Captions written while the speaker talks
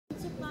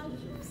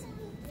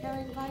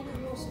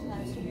cargo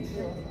supplies to New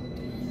York.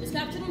 It was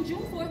captured on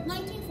June 4th,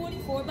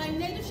 1944 by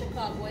native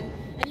Chicagoan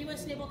and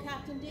U.S. Naval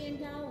Captain Dan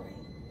Gowrie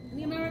and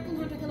the American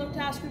Hunter-Killer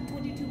Task Group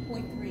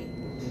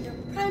 22.3. Their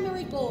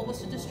primary goal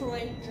was to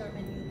destroy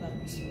German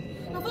U-boats.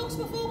 Now, folks,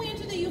 before we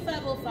enter the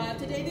U-505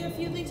 today, there are a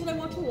few things that I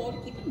want you all to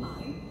keep in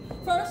mind.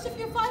 First, if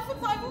you're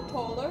 5'5" or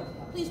taller,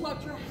 please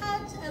watch your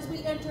heads as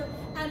we enter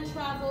and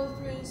travel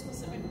through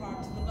specific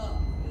parts of the boat.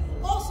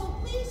 Also,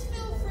 please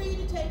feel free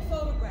to take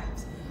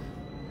photographs.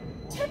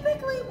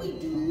 Typically, we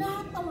do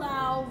not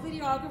allow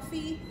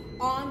videography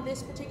on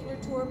this particular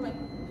tour, but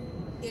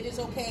it is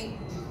okay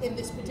in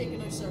this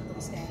particular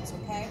circumstance,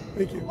 okay?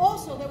 Thank you.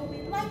 Also, there will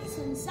be lights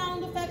and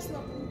sound effects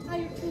throughout the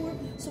entire tour,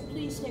 so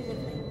please stay with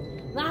me.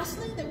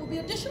 Lastly, there will be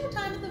additional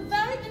time at the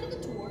very end of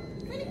the tour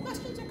for any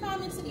questions or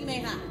comments that you may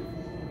have.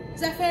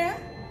 Is that fair?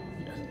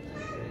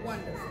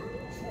 Wonderful.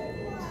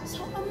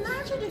 So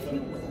imagine, if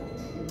you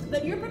will,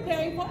 that you're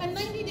preparing for a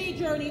 90-day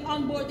journey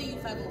on board the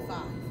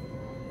U-505.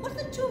 What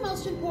are the two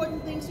most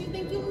important things you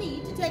think you'll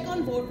need to take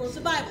on board for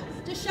survival?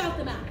 Just shout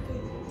them out.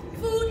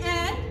 Food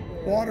and?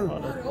 Water.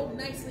 Oh,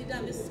 nicely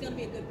done. This is going to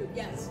be a good group,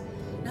 yes.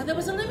 Now, there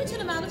was a limited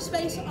amount of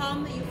space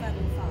on the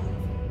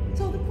U-505,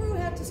 so the crew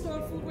had to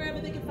store food wherever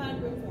they could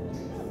find room for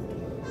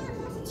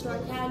it. They'd store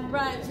canned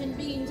breads and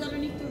beans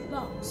underneath their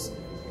bunks.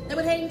 They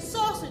would hang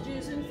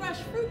sausages and fresh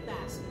fruit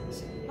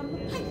baskets on the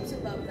pipes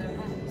above their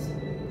heads.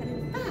 And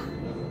in fact,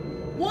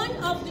 one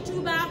of the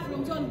two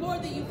bathrooms on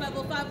board the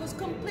U-505 was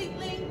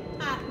completely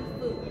packed with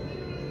food.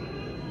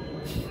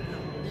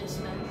 This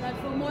meant that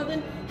for more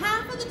than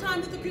half of the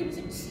time that the crew was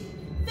at sea,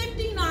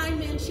 59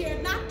 men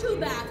shared not two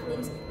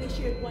bathrooms, they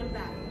shared one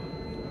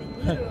bathroom. They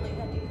literally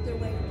had to eat their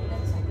way into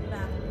that second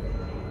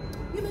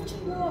bathroom. You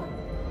mentioned water.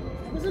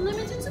 There was a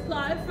limited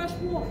supply of fresh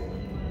water.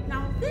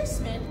 Now, this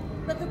meant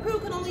that the crew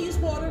could only use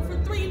water for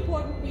three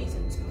important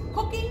reasons: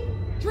 cooking,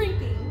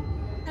 drinking,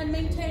 and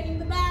maintaining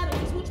the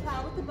batteries which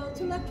powered the boat's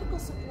electrical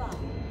supply.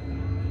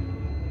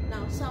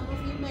 Now, some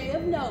of you may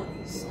have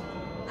noticed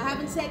I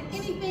haven't said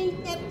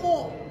anything at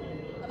all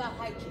about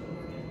hygiene.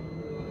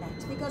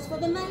 That's because for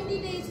the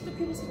 90 days that the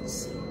crew was at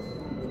sea,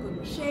 they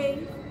couldn't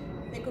shave,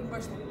 they couldn't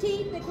brush their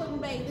teeth, they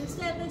couldn't bathe.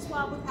 Instead, they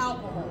swabbed with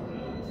alcohol.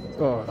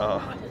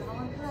 Imagine how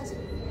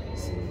unpleasant it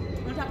is.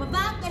 On top of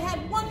that, they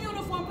had one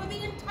uniform for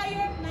the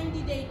entire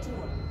 90-day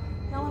tour.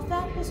 Now, if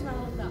that was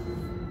not enough,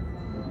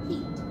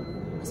 heat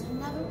was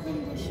another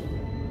condition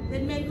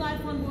that made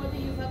life on board the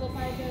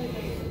U-505 very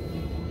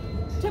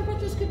difficult.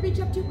 Temperatures could reach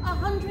up to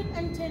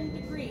 110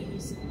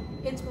 degrees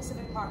in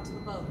specific parts of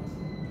the boat.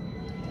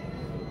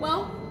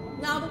 Well,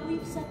 now that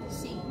we've set the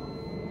scene,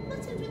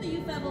 let's enter the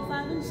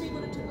U-505 and see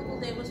what a typical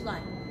day was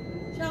like.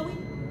 Shall we?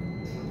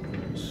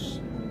 Yes.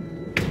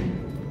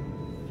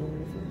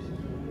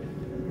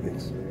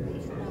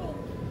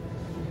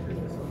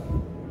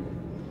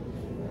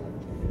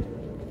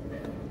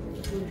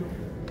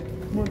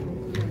 Come on.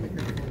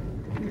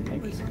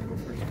 Thank you.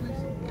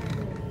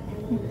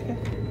 Okay.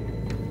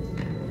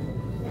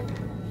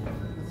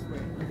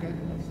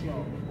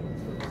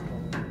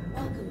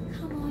 Welcome.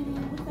 Come on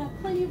in. We've got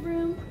plenty of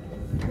room.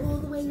 All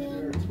the way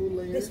in.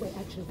 This way.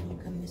 Actually, can you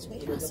come this way?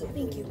 Awesome.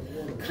 Thank you.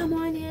 Come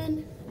on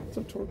in.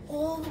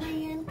 All the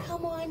way in.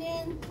 Come on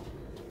in.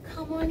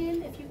 Come on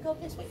in. If you go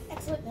this way.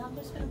 Excellent. Now I'm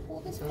just going to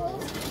pull this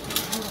close.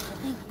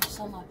 Thank you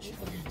so much.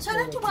 So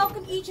I'd like to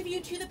welcome each of you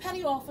to the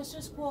petty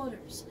officers'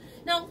 quarters.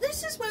 Now,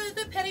 this is where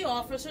the petty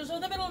officers or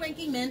the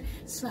middle-ranking men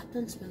slept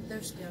and spent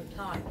their spare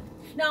time.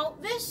 Now,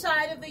 this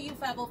side of the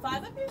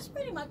U-505 appears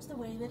pretty much the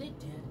way that it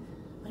did,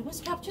 but it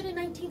was captured in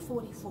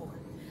 1944.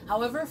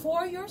 However,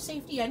 for your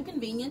safety and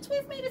convenience,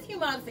 we've made a few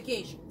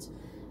modifications.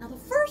 Now, the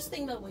first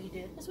thing that we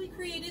did is we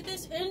created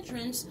this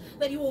entrance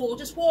that you all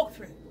just walked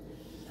through.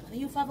 Now, when the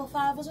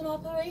U-505 was in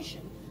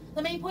operation,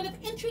 the main point of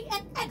entry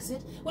and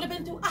exit would have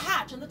been through a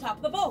hatch on the top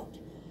of the boat.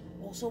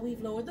 Also,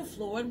 we've lowered the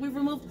floor and we've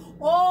removed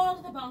all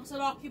of the bunks that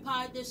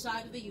occupied this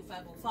side of the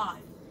U-505.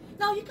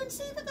 Now, you can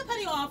see that the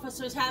petty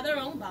officers had their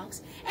own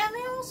bunks, and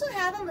they also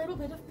had a little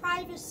bit of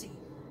privacy.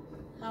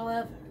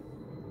 However,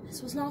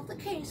 this was not the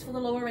case for the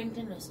lower-ranked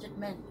enlisted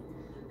men.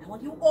 I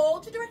want you all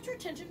to direct your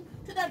attention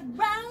to that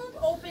round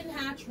open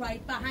hatch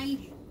right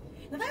behind you.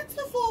 Now, that's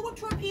the forward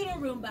torpedo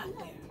room back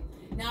there.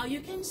 Now,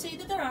 you can see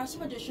that there are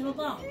some additional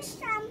bunks.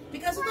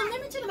 Because of the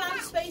limited amount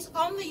of space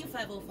on the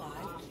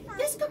U-505,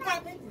 this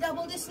compartment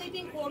doubled as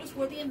sleeping quarters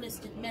for the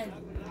enlisted men.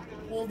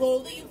 Although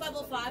the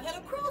U-505 had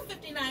a crew of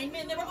 59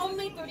 men, there were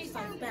only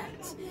 35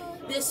 beds.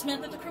 This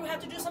meant that the crew had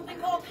to do something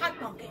called hot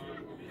bunking.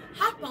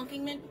 Hot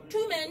bunking meant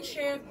two men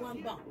shared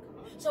one bunk.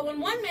 So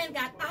when one man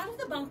got out of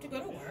the bunk to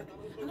go to work,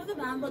 another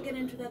man would get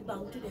into that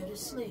bunk to go to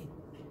sleep.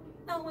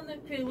 Now, when the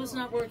crew was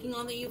not working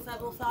on the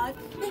U-505,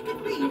 they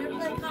could read or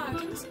play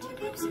cards and listen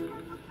to music,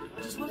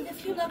 which is one of the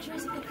few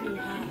luxuries that the crew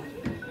had.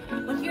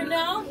 What you're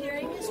now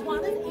hearing is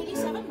one of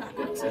 87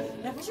 records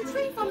that was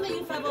retrieved from the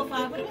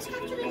U-505 when it was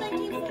captured in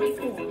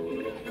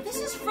 1944. Now, this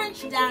is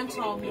French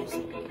dancehall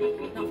music.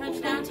 Now,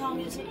 French dancehall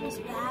music was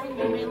banned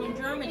in mainland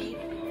Germany.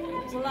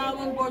 It was allowed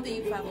on board the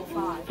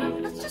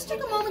U-505. Let's just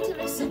take a moment to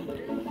listen.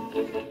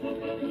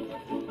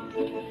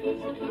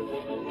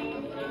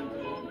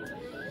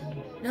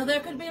 Now, there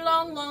could be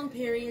long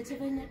periods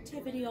of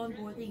inactivity on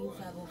board the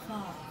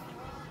u-505.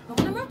 But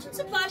when a merchant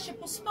supply ship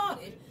was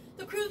spotted,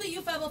 the crew of the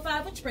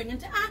u-505 would spring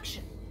into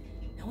action.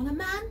 Now, when a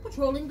man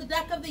patrolling the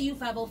deck of the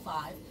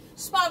u-505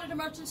 spotted a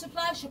merchant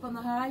supply ship on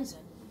the horizon,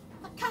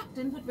 the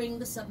captain would ring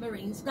the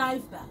submarine's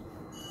dive bell.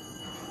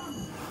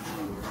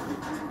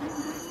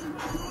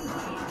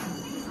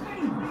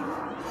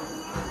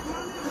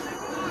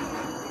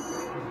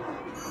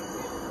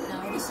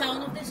 Now, the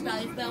sound of this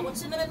dive bell would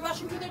send the men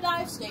rushing to their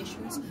dive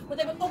stations, where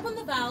they would open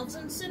the valves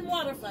and send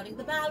water flooding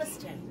the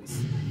ballast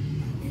tanks.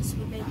 This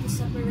would make the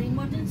submarine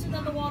more denser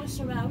than the water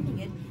surrounding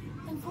it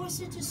and force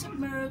it to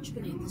submerge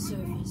beneath the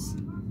surface.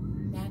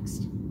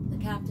 Next, the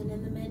captain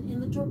and the men in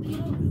the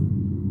torpedo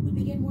room would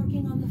begin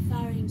working on the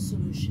firing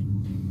solution,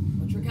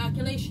 which were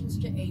calculations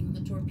to aim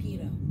the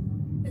torpedo.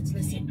 Let's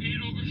listen.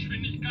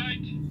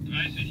 Torpedogeschwindigkeit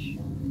 30.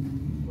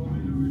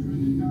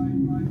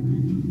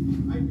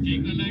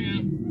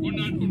 Gegnerlänge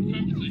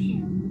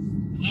 150.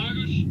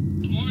 Tragisch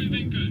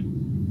Treuwinkel.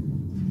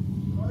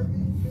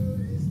 Treuwinkel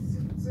ist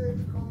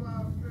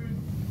 17,5.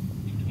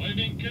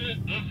 Treuwinkel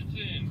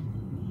 18.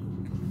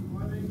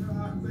 Treuwinkel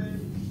 18.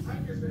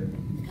 Eingestellt.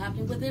 The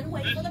captain would then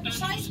wait for the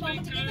precise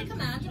moment to give the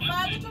command to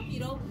fire the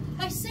torpedo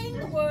by saying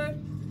the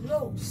word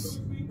los,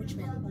 which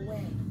meant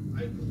away.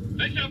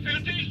 Becher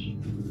fertig.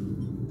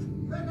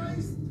 Becher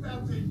ist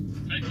fertig.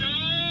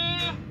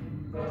 Becher.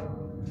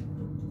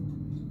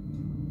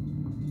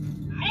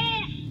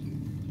 Los!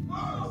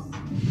 Los!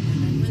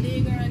 And with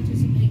eager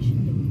anticipation,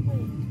 they would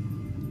wait.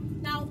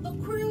 Now, the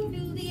crew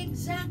knew the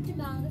exact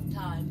amount of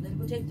time that it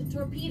would take the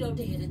torpedo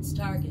to hit its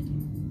target.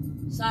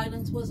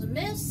 Silence was a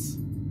miss,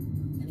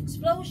 an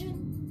explosion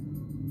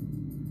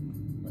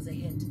was a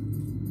hit.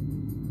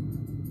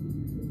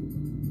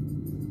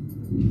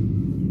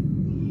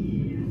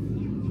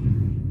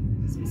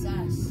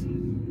 Success.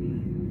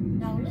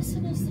 Now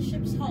listen as the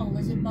ship's hull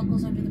as it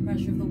buckles under the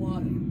pressure of the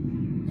water,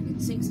 and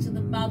it sinks to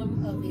the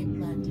bottom of the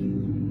Atlantic.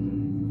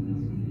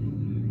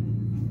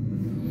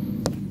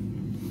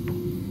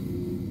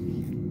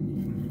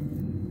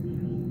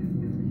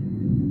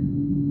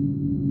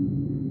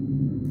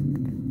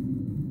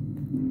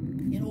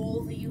 In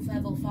all, the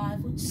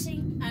u-505 would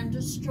sink and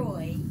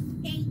destroy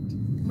 8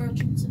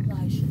 merchant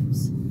supply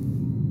ships.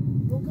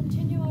 We'll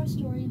continue our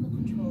story in the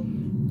control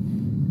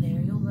room.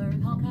 There you'll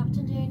learn how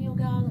Captain Daniel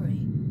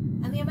Gallery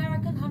and the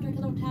American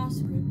Hunter-Killer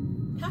Task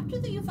Group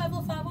captured the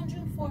u-505 on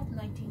June 4th,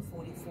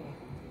 1944.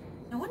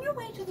 Now, on your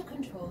way to the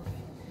control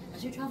room,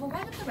 as you travel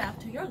right up the ramp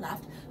to your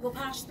left, you'll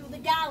pass through the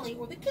galley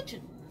or the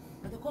kitchen,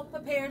 where the cook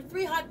prepared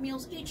 3 hot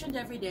meals each and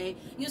every day,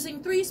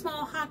 using 3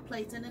 small hot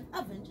plates and an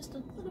oven just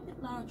a little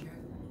bit larger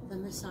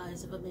than the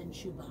size of a men's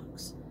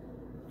shoebox.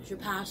 As you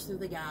pass through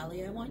the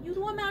galley, I want you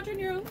to imagine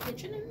your own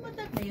kitchen and what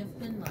that may have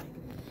been like.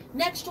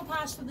 Next, you'll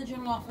pass through the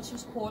general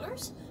officer's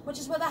quarters, which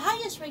is where the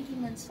highest-ranking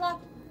men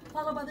slept,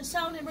 followed by the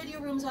sound and radio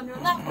rooms on your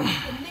left, where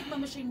the Enigma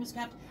machine was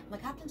kept, and the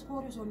captain's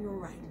quarters on your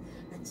right.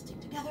 Let's stick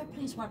together.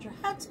 Please watch your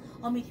heads.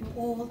 I'll meet you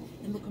all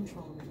in the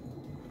control room.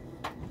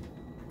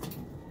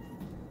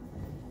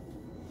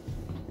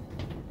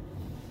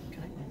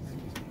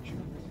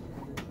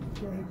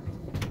 Go ahead.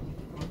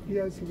 He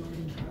has the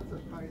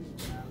writing.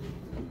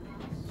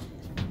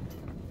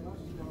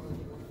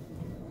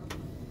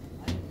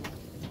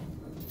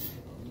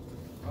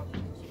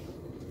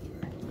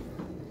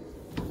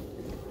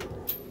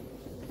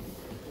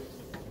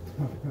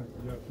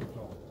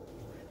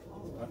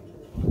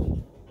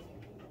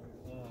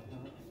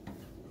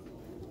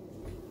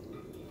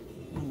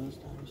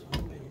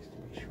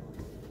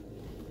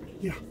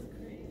 Yeah.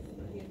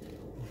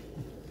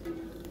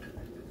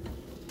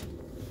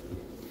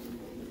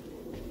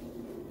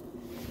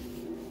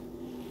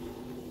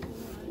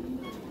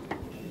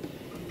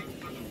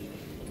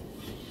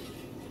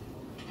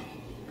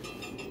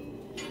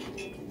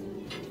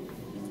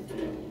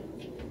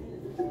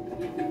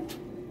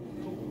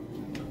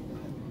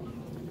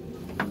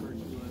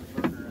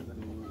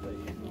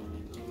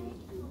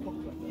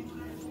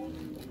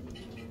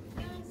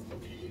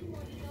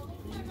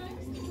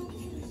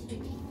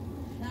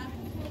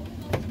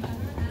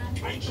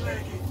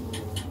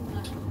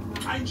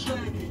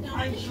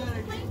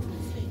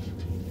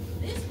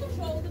 This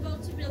controls the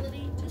boat's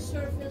ability to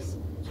surface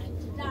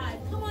and to dive.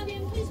 Come on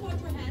in, please watch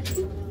your heads.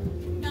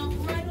 Now,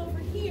 right over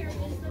here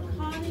is the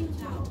conning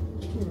tower.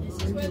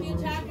 This is where the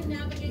attack and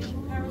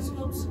navigation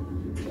periscopes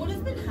would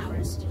have been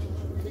housed.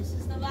 This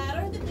is the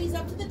ladder that leads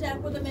up to the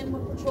deck where the men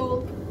would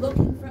patrol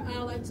looking for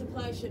Allied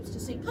supply ships to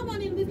sink. Come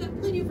on in, we've got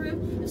plenty of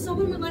room. If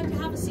someone would like to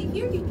have a seat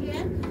here, you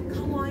can.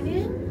 Come on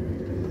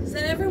in. Is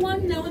that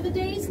everyone? Now, in the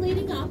days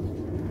leading up,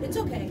 it's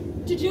okay,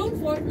 to June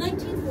 4th,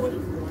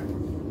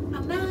 1944,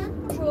 a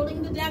man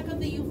patrolling the deck of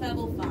the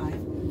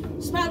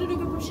u-505 spotted a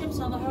group of ships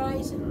on the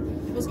horizon.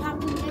 It was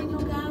Captain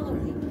Daniel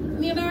Gallery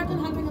and the American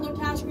Hunter-Killer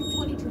Task Group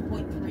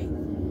 22.3.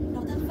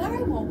 Now, at that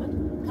very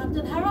moment,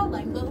 Captain Harold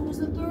Langler, who was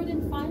the 3rd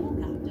and final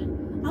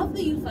captain of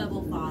the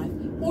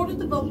u-505, ordered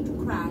the boat to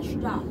crash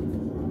dive.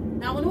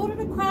 Now, in order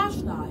to crash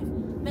dive,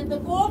 meant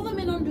that all the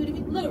men on duty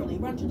would literally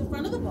run to the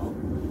front of the boat.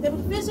 They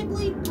would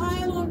physically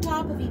pile on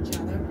top of each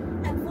other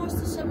and force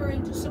the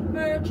submarine to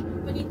submerge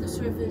beneath the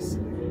surface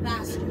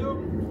faster.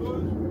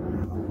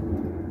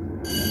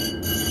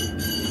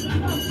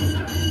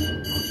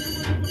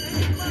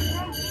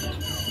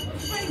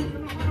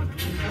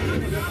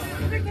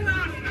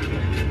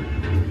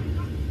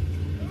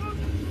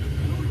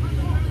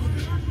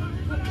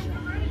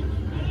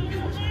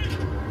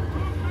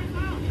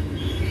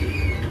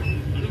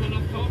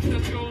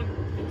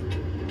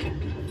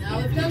 Now,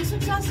 if done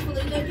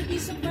successfully, they could be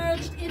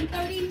submerged in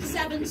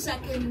 37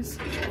 seconds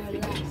or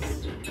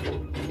less.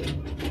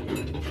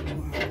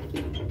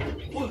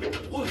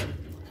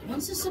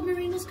 Once the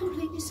submarine was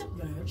completely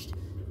submerged,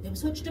 they would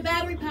switch to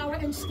battery power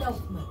and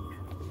stealth mode.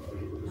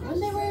 Now, when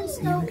they were in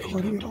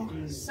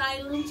stealth,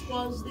 silence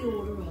was the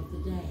order of the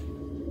day.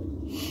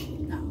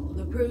 Now,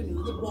 the crew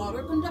knew that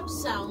water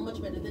conducts sound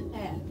much better than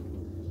air.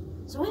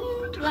 So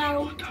any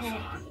loud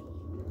talking,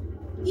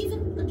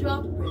 even a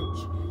drop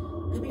bridge,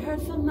 could be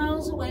heard from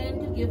miles away and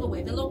could give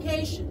away the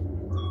location.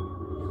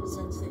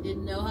 Since they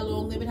didn't know how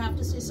long they would have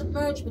to stay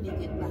submerged beneath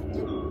the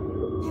Atlantic,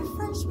 their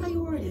first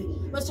priority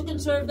was to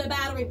conserve their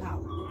battery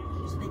power.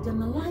 So they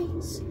dimmed the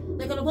lights,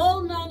 they got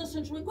all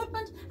non-essential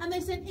equipment, and they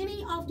sent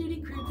any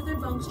off-duty crew to their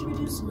bunks to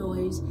reduce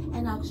noise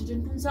and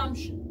oxygen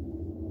consumption.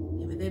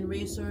 They would then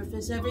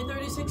resurface every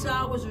 36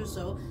 hours or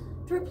so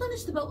to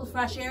replenish the boat with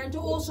fresh air and to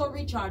also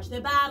recharge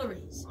their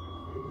batteries.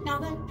 Now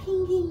that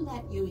pinging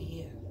that you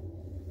hear,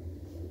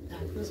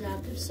 that was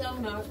active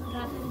sonar from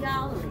Captain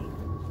Gallery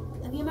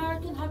and the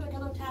American Hunter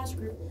Killer Task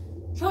Group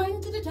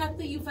trying to detect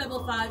the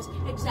U-505's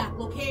exact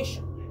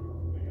location.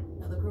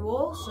 Now the crew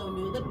also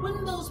knew that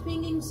when those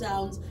pinging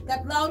sounds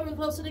got louder and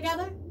closer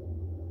together,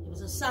 it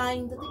was a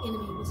sign that the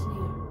enemy was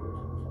near.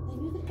 They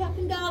knew that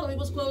Captain Gallery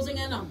was closing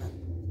in on them.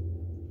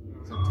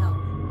 So tell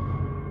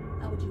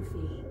me, how would you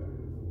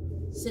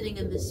feel sitting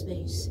in this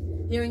space,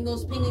 hearing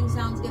those pinging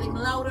sounds getting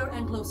louder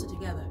and closer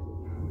together?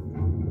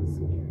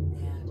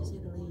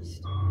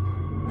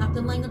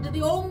 Captain Langham did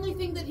the only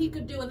thing that he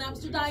could do, and that was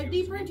to dive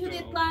deeper into the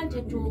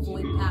Atlantic to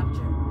avoid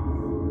capture.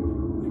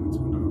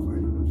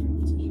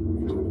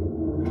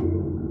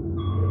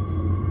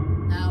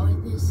 Now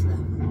at this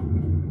level,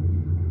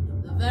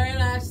 the very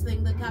last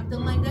thing that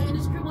Captain Langham and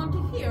his crew want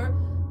to hear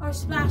are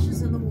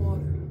splashes in the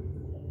water.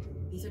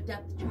 These are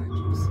depth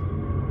charges.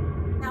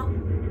 Now,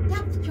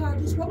 depth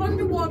charges were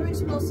underwater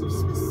explosives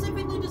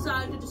specifically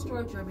designed to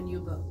destroy German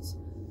U-boats.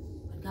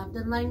 When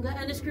Captain Langham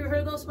and his crew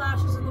heard those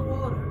splashes in the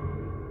water,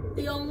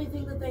 the only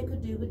thing that they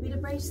could do would be to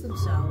brace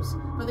themselves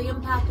for the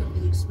impact of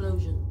the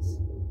explosions.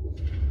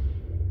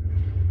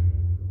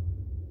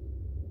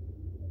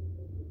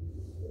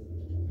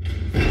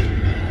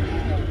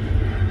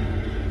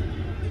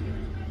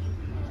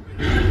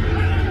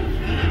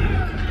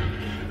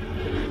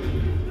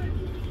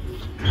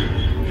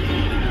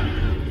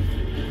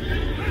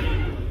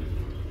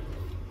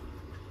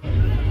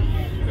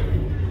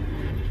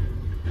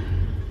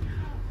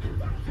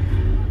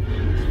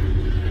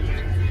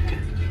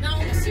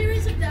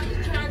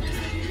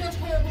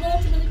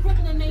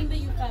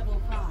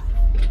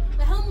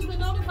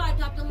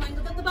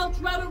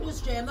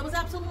 Jammed. There was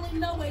absolutely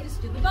no way to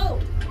steer the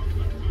boat.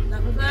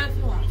 There were very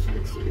few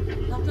options.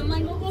 Captain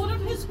Langham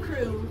ordered his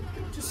crew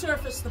to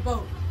surface the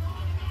boat.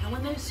 And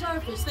when they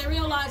surfaced, they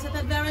realized at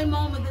that very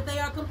moment that they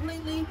are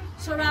completely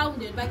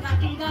surrounded by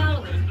Captain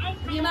Gallery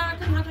and the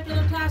American Hunter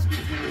Killer Task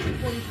Group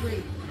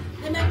 2.3.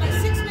 They met by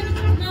 6